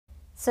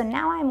So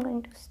now I'm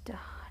going to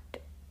start.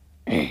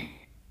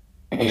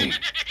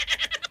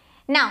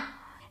 Now,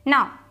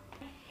 now,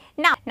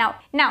 now, now,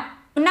 now,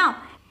 now,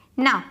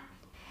 now,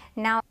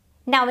 now,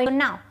 now,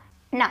 now,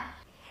 now,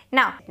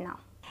 now, now,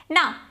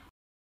 now.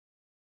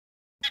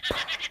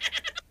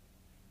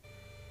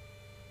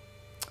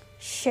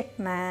 Shit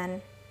man,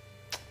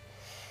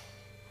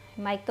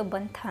 mic तो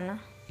बंद था ना,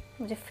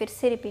 मुझे फिर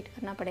से repeat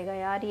करना पड़ेगा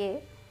यार ये.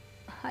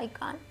 I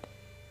can't.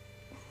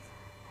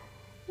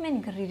 मैं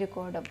नहीं कर रही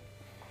रिकॉर्ड अब.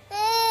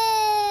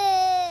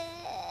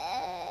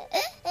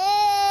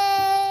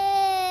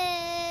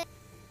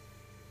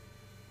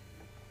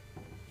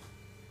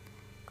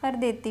 कर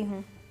देती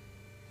हूँ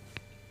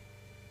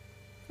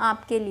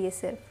आपके लिए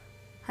सिर्फ.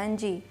 हाँ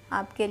जी,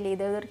 आपके लिए.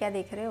 इधर उधर क्या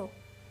देख रहे हो?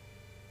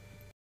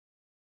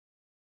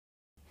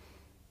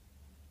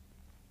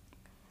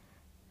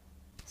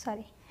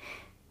 Sorry.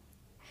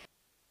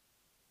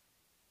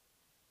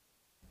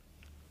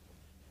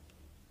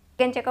 You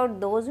can check out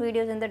those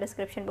videos in the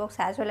description box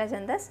as well as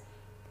in this.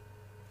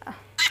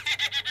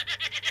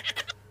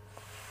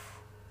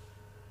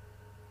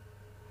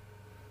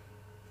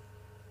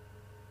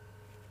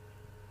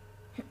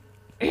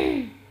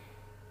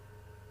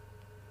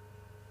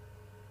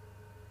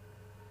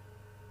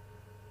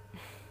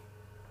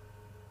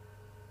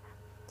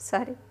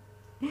 Sorry.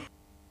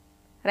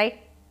 Right?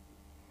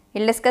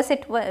 We'll discuss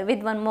it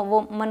with one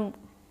more one.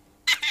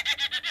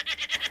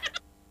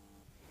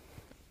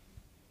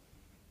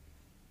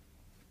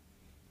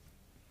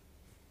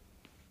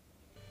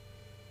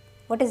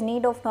 What is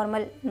need of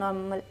normal?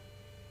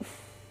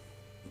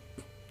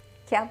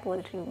 क्या बोल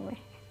रही हूँ मैं?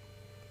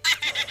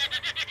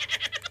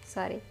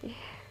 Sorry.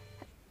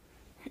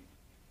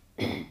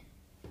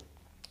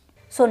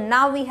 So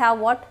now we have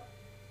what?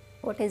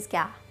 What is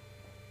क्या?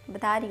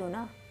 बता रही हूँ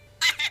ना.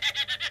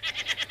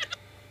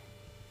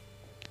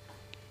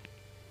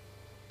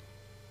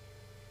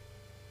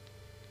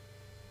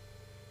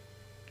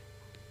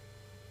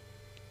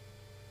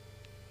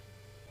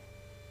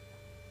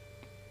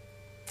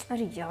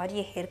 अरे यार,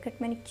 ये हेयर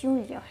कट मैंने क्यों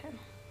लिया है?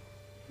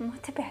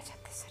 माथे पे आ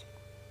जाते sir.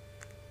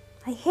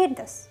 I hate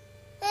this.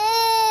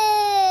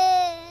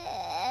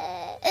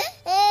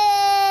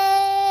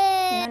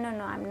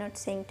 No, I'm not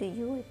saying to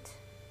you it.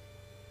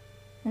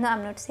 No,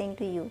 I'm not saying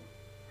to you,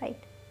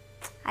 right?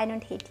 I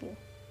don't hate you.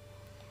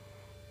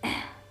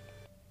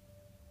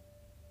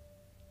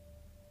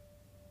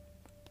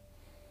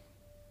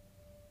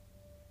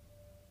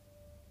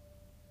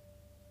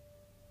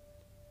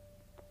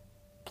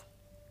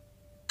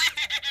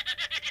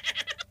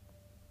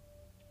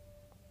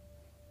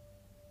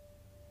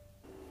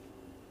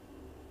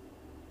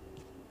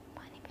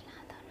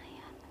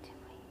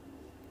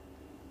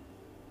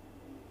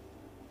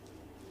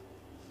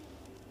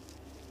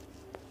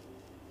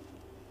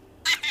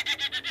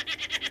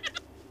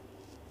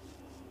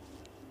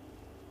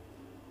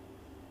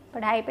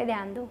 पढ़ाई पे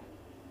ध्यान दो.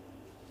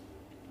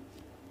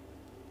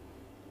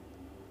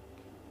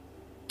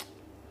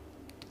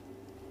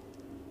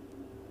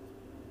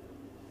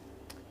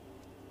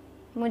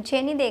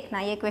 मुझे नहीं देखना,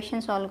 ये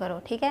क्वेश्चन सॉल्व करो,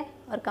 ठीक है?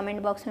 और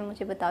कमेंट बॉक्स में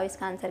मुझे बताओ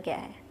इसका आंसर क्या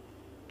है.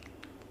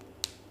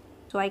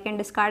 So I can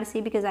discard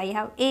C because I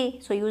have A.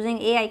 So using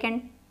A I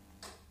can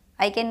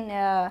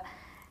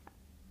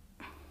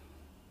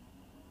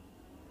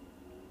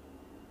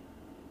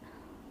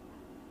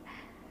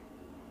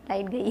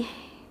light गई.